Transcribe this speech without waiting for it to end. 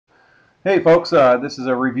Hey folks, this is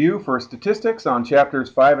a review for statistics on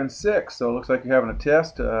chapters 5 and 6. So it looks like you're having a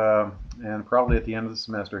test and probably at the end of the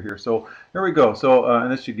semester here. So here we go. So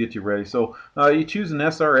and this should get you ready. So you choose an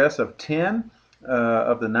SRS of 10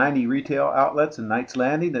 of the 90 retail outlets in Knights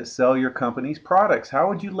Landing that sell your company's products. How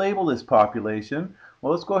would you label this population?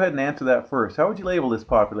 Well, let's go ahead and answer that first. How would you label this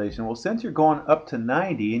population? Well, since you're going up to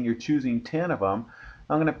 90 and you're choosing 10 of them,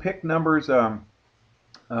 I'm going to pick numbers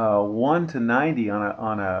 1 to 90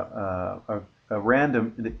 a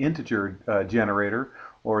random integer generator,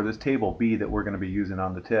 or this table B that we're going to be using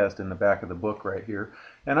on the test in the back of the book right here.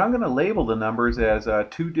 And I'm going to label the numbers as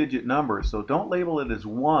two-digit numbers. So don't label it as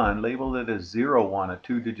 1, label it as 01, a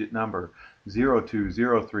two-digit number, 02,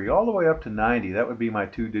 03, all the way up to 90. That would be my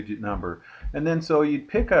two-digit number. And then so you'd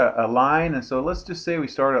pick a line, and so let's just say we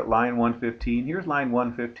start at line 115. Here's line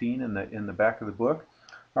 115 in the back of the book.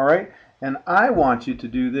 All right, and I want you to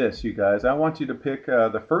do this, you guys. I want you to pick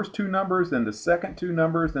the first two numbers, then the second two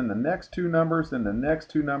numbers, then the next two numbers, then the next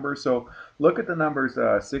two numbers. So look at the numbers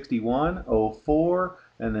 61, 04,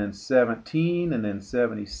 and then 17, and then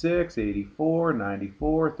 76, 84,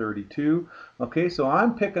 94, 32. Okay, so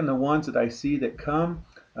I'm picking the ones that I see that come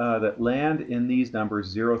that land in these numbers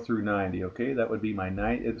 0 through 90. Okay, that would be my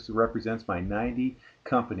 90. It represents my 90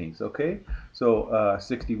 companies. Okay, so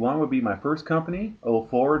 61 would be my first company,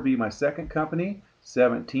 04 would be my second company,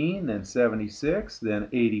 17, then 76, then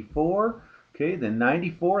 84. Okay, then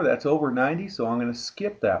 94, that's over 90, so I'm going to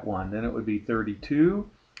skip that one. Then it would be 32,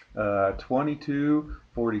 22,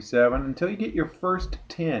 47, until you get your first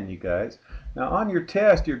 10, you guys. Now on your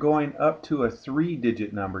test, you're going up to a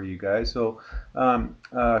three-digit number, you guys. So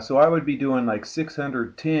so I would be doing like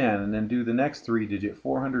 610, and then do the next three-digit,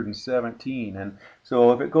 417. And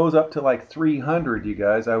so if it goes up to like 300, you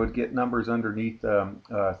guys, I would get numbers underneath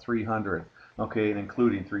 300. Okay, and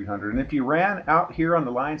including 300. And if you ran out here on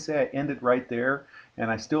the line, say I ended right there,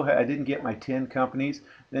 and I didn't get my 10 companies,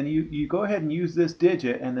 then you go ahead and use this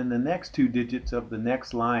digit, and then the next two digits of the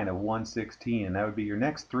next line of 116, and that would be your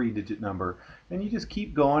next three-digit number. And you just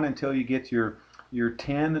keep going until you get your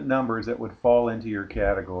 10 numbers that would fall into your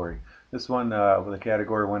category. This one, the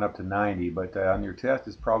category went up to 90, but on your test,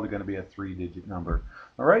 it's probably going to be a three-digit number.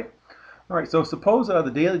 All right? All right, so suppose the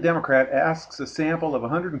Daily Democrat asks a sample of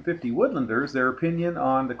 150 woodlanders their opinion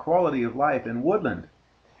on the quality of life in woodland.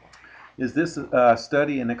 Is this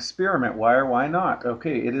study an experiment? Why or why not?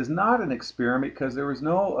 Okay, it is not an experiment because there was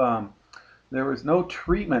no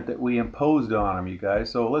treatment that we imposed on them, you guys.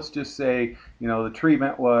 So let's just say, the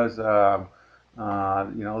treatment was,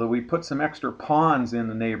 that we put some extra ponds in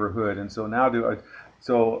the neighborhood, and so now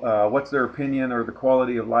what's their opinion or the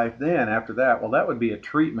quality of life then after that? Well, that would be a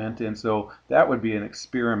treatment, and so that would be an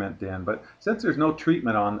experiment then. But since there's no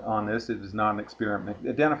treatment on this, it is not an experiment.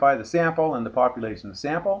 Identify the sample and the population. The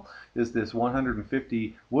sample is this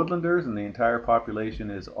 150 woodlanders, and the entire population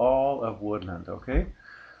is all of woodland, okay?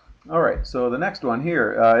 All right, so the next one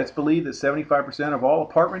here. It's believed that 75% of all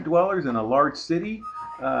apartment dwellers in a large city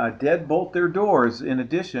deadbolt their doors in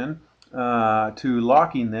addition to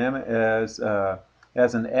locking them as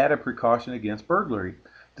an added precaution against burglary.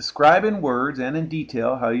 Describe in words and in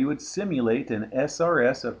detail how you would simulate an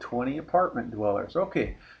SRS of 20 apartment dwellers.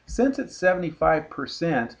 Okay, since it's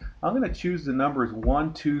 75%, I'm going to choose the numbers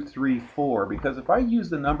 1, 2, 3, 4, because if I use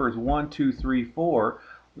the numbers 1, 2, 3, 4,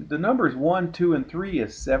 the numbers 1, 2, and 3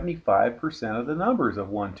 is 75% of the numbers of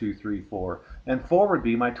 1, 2, 3, 4, and 4 would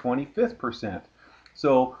be my 25th percent.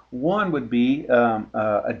 So 1 would be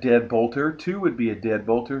a deadbolter, 2 would be a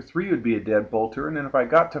deadbolter, 3 would be a deadbolter, and then if I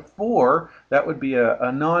got to 4, that would be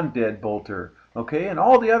a non-deadbolter. Okay, and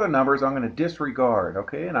all the other numbers I'm going to disregard.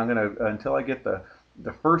 Okay, and I'm going to until I get the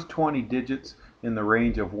first 20 digits in the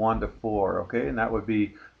range of 1 to 4. Okay, and that would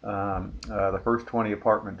be the first 20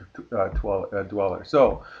 apartment dwellers.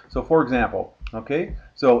 So for example, okay,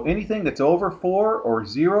 so anything that's over 4 or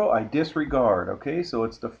 0, I disregard. Okay, so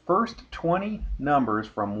it's the first 20 numbers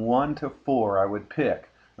from 1 to 4 I would pick.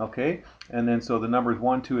 Okay, and then so the numbers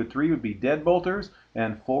 1, 2, and 3 would be deadbolters,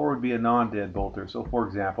 and 4 would be a non-deadbolter. So for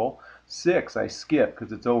example, 6 I skip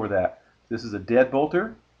because it's over that. This is a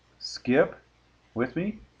deadbolter. Skip. With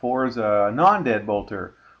me? 4 is a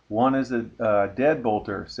non-deadbolter. 1 is a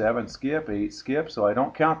deadbolter. 7 skip, 8 skip, so I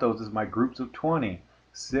don't count those as my groups of 20.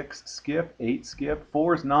 6 skip, 8 skip.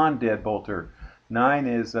 4 is non-deadbolter.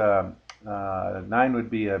 9 would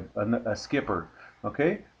be a skipper.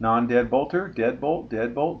 Okay, non-deadbolter, deadbolt,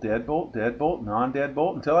 deadbolt, deadbolt, deadbolt,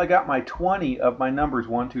 non-deadbolt, until I got my 20 of my numbers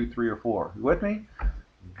 1, 2, 3, or 4. You with me?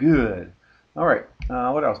 Good. All right,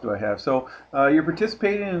 what else do I have? So you're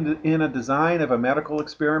participating in a design of a medical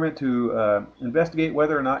experiment to investigate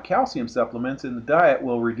whether or not calcium supplements in the diet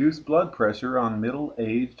will reduce blood pressure on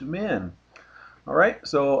middle-aged men. All right,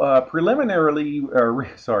 so preliminarily,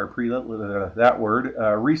 research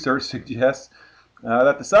suggests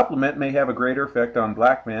that the supplement may have a greater effect on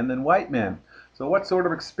black men than white men. So what sort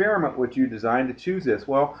of experiment would you design to choose this?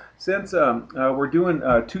 Well, since we're doing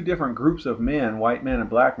two different groups of men, white men and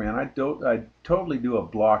black men, I'd totally do a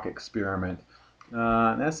block experiment.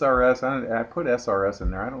 An SRS, I put SRS in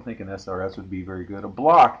there. I don't think an SRS would be very good. A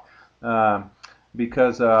block,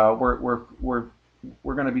 because we're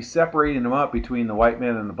going to be separating them up between the white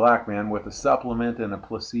man and the black man with a supplement and a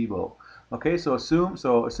placebo. Okay, so assume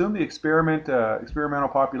the experimental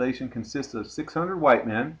population consists of 600 white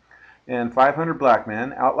men and 500 black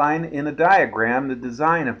men. Outline in a diagram the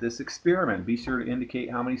design of this experiment. Be sure to indicate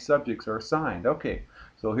how many subjects are assigned. Okay,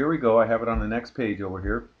 so here we go. I have it on the next page over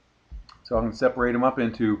here. So I'm going to separate them up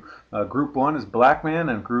into group 1 is black men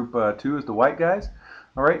and group 2 is the white guys.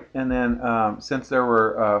 All right, and then since there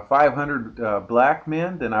were 500 black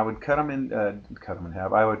men, then I would cut them in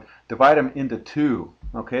half. I would divide them into 2.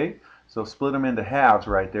 Okay, so split them into halves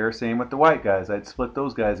right there. Same with the white guys. I'd split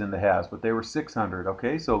those guys into halves, but they were 600.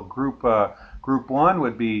 Okay, so group 1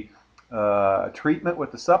 would be a treatment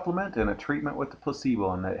with the supplement and a treatment with the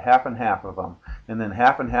placebo, and half and half of them. And then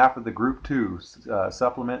half and half of the group 2,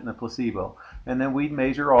 supplement and the placebo. And then we'd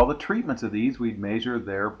measure all the treatments of these. We'd measure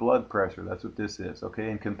their blood pressure. That's what this is,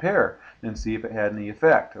 okay? And compare and see if it had any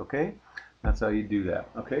effect, okay? That's how you do that,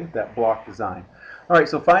 okay? That block design. All right,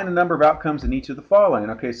 so find the number of outcomes in each of the following.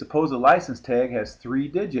 Okay, suppose a license tag has 3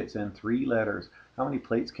 digits and 3 letters. How many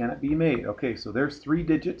plates can it be made? Okay, so there's 3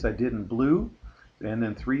 digits I did in blue, and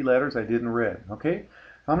then 3 letters I did in red, okay?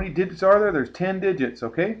 How many digits are there? There's 10 digits,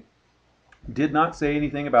 okay? Did not say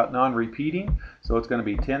anything about non-repeating, so it's going to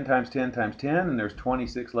be 10 times 10 times 10, and there's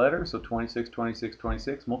 26 letters, so 26, 26,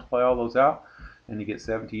 26. Multiply all those out, and you get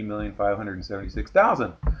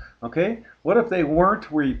 17,576,000. Okay, what if they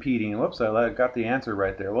weren't repeating? Whoops, I got the answer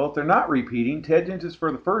right there. Well, if they're not repeating, 10 digits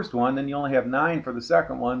for the first one, then you only have 9 for the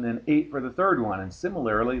second one, then 8 for the third one. And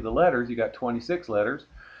similarly, the letters, you got 26 letters,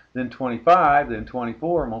 then 25, then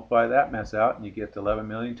 24, multiply that mess out, and you get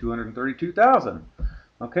 11,232,000.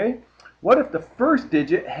 Okay? What if the first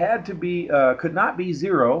digit had to be could not be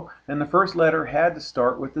 0, and the first letter had to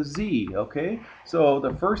start with a Z? Okay, so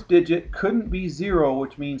the first digit couldn't be 0,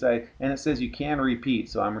 which means and it says you can repeat.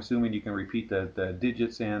 So I'm assuming you can repeat the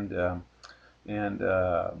digits and the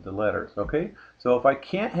letters. Okay, so if I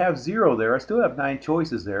can't have 0 there, I still have 9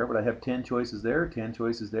 choices there, but I have 10 choices there, 10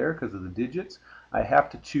 choices there because of the digits. I have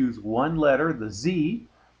to choose one letter, the Z.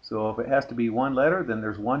 So if it has to be one letter, then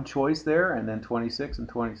there's one choice there, and then 26 and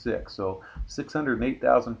 26. So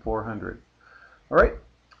 608,400. All right,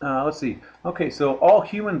 let's see. Okay, so all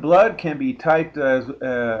human blood can be typed as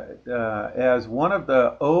one of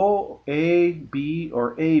the O, A, B,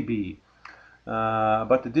 or AB.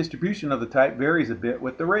 But the distribution of the type varies a bit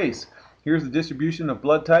with the race. Here's the distribution of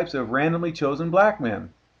blood types of randomly chosen black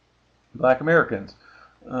men, black Americans.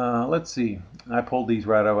 Let's see. I pulled these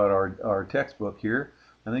right out of our textbook here.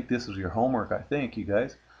 I think this is your homework, I think, you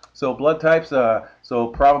guys. So blood types, so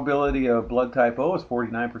probability of blood type O is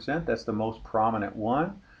 49%. That's the most prominent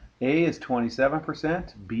one. A is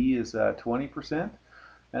 27%. B is 20%.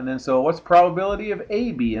 And then so what's probability of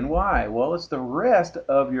A, B, and Y? Well, it's the rest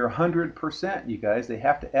of your 100%, you guys. They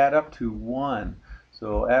have to add up to 1.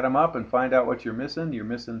 So add them up and find out what you're missing. You're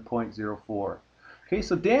missing 0.04. Okay,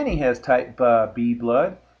 so Danny has type B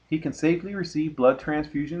blood. He can safely receive blood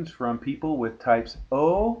transfusions from people with types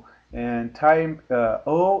O and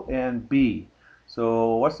B.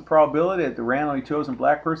 So what's the probability that the randomly chosen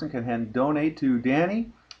black person can donate to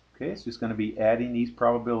Danny? Okay, it's just going to be adding these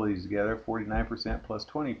probabilities together, 49% plus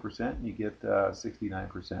 20%, and you get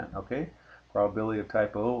 69%. Okay, probability of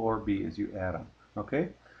type O or B as you add them. Okay,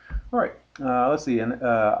 all right. Let's see. An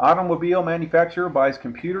automobile manufacturer buys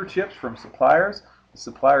computer chips from suppliers. The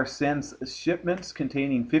supplier sends shipments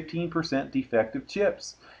containing 15% defective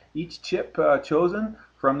chips. Each chip chosen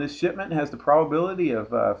from this shipment has the probability of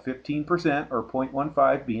 15% or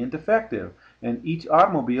 0.15 being defective, and each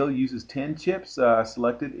automobile uses 10 chips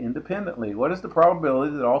selected independently. What is the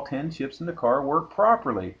probability that all 10 chips in the car work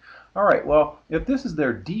properly? All right, well, if this is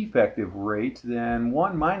their defective rate, then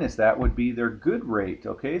 1 minus that would be their good rate.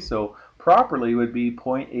 Okay, so properly would be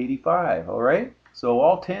 0.85, all right? So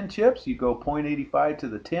all 10 chips, you go 0.85 to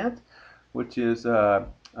the 10th, which is a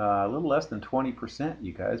little less than 20%,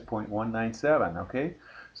 you guys, 0.197, okay?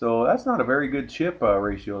 So that's not a very good chip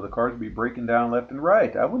ratio. The cars would be breaking down left and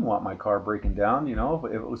right. I wouldn't want my car breaking down, you know.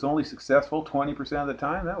 If it was only successful 20% of the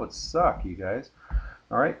time, that would suck, you guys.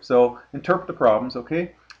 All right, so interpret the problems,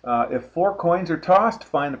 okay? If 4 coins are tossed,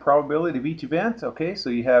 find the probability of each event, okay? So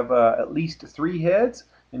you have at least 3 heads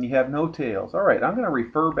and you have no tails. All right, I'm going to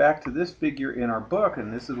refer back to this figure in our book,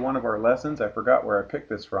 and this is one of our lessons. I forgot where I picked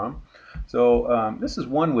this from. So this is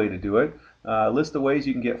one way to do it. List the ways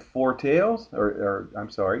you can get 4 tails, or I'm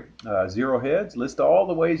sorry, 0 heads. List all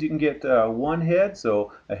the ways you can get 1 head,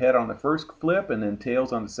 so a head on the first flip and then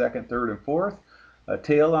tails on the second, third, and fourth. A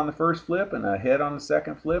tail on the first flip and a head on the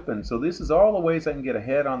second flip, and so this is all the ways I can get a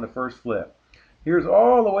head on the first flip. Here's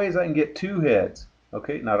all the ways I can get 2 heads.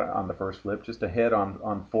 Okay, not on the first flip, just a head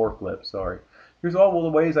on 4 flips, sorry. Here's all the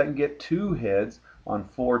ways I can get 2 heads on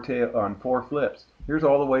 4 flips. Here's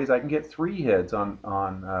all the ways I can get 3 heads on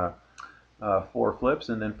 4 flips,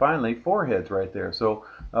 and then finally 4 heads right there. So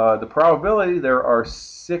the probability, there are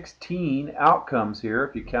 16 outcomes here.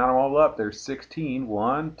 If you count them all up, there's 16.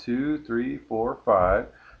 1, 2, 3, 4, 5,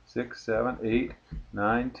 6, 7, 8,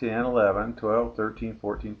 9, 10, 11, 12, 13,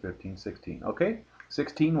 14, 15, 16. Okay,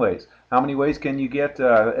 16 ways. How many ways can you get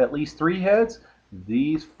at least 3 heads?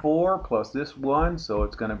 These 4 plus this 1, so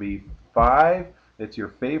it's going to be 5. It's your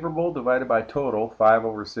favorable divided by total, 5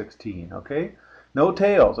 over 16. Okay. No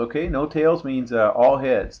tails, okay? No tails means all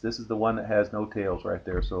heads. This is the one that has no tails right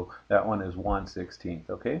there, so that one is 1/16,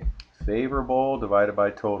 okay? Favorable divided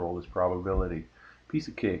by total is probability. Piece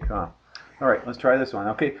of cake, huh? All right, let's try this one.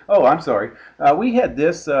 Okay. Oh, I'm sorry. We had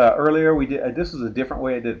this earlier. We did. This was a different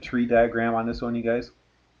way. I did a tree diagram on this one, you guys.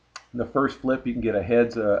 The first flip you can get a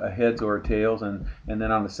heads or a tails, and then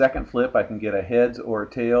on the second flip I can get a heads or a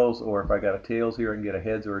tails, or if I got a tails here I can get a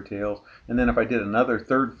heads or a tails, and then if I did another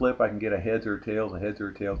third flip I can get a heads or a tails, a heads or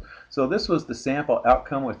a tails. So this was the sample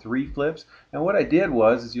outcome with 3 flips, and what I did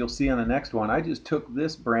was, as you'll see on the next one, I just took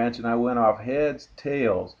this branch and I went off heads,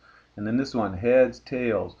 tails, and then this one, heads,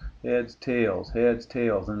 tails, heads, tails, heads,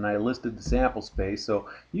 tails, and I listed the sample space. So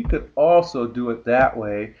you could also do it that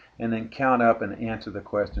way and then count up and answer the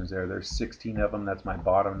questions there. There's 16 of them. That's my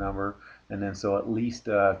bottom number. And then so at least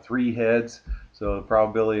 3 heads. So the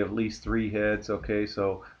probability of at least 3 heads. Okay,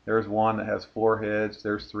 so there's one that has 4 heads.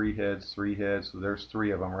 There's 3 heads, 3 heads. So there's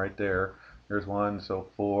 3 of them right there. There's one, so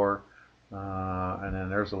 4. And then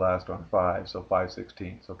there's the last one, 5, so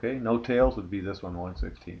 5/16. Okay, no tails would be this one,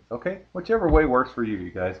 1/16. Okay, whichever way works for you,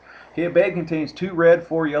 you guys. Okay, a bag contains 2 red,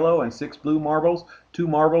 4 yellow, and 6 blue marbles. 2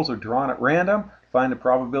 marbles are drawn at random. Find the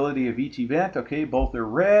probability of each event. Okay, both are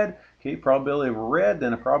red. Okay, probability of a red,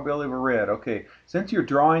 then a probability of a red. Okay, since you're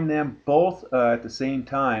drawing them both at the same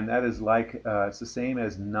time, that is like, it's the same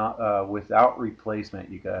as not without replacement,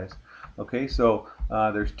 you guys. Okay, so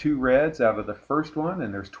there's 2 reds out of the first one,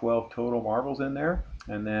 and there's 12 total marbles in there.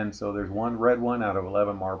 And then, so there's 1 red one out of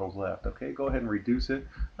 11 marbles left. Okay, go ahead and reduce it.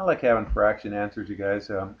 I like having fraction answers, you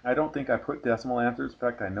guys. I don't think I put decimal answers. In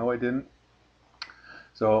fact, I know I didn't.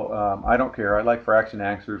 So I don't care. I like fraction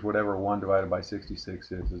answers, whatever 1 divided by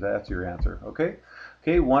 66 is. That's your answer. Okay.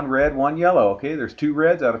 Okay, 1 red, 1 yellow. Okay, there's 2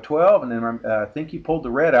 reds out of 12, and then I think you pulled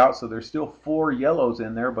the red out, so there's still 4 yellows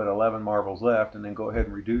in there, but 11 marbles left. And then go ahead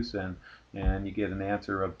and reduce and you get an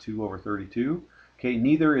answer of 2 over 32. Okay,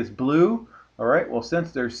 neither is blue. All right, well,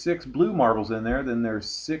 since there's 6 blue marbles in there, then there's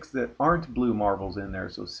 6 that aren't blue marbles in there.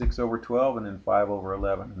 So 6 over 12 and then 5 over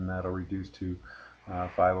 11, and that'll reduce to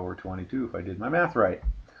 5 over 22 if I did my math right.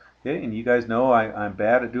 Okay, and you guys know I'm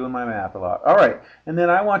bad at doing my math a lot. All right, and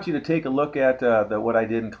then I want you to take a look at what I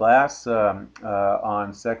did in class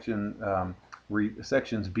on sections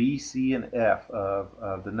B, C, and F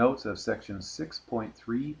of the notes of section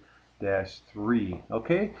 6.3-3.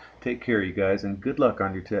 Okay, take care, you guys, and good luck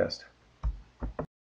on your test.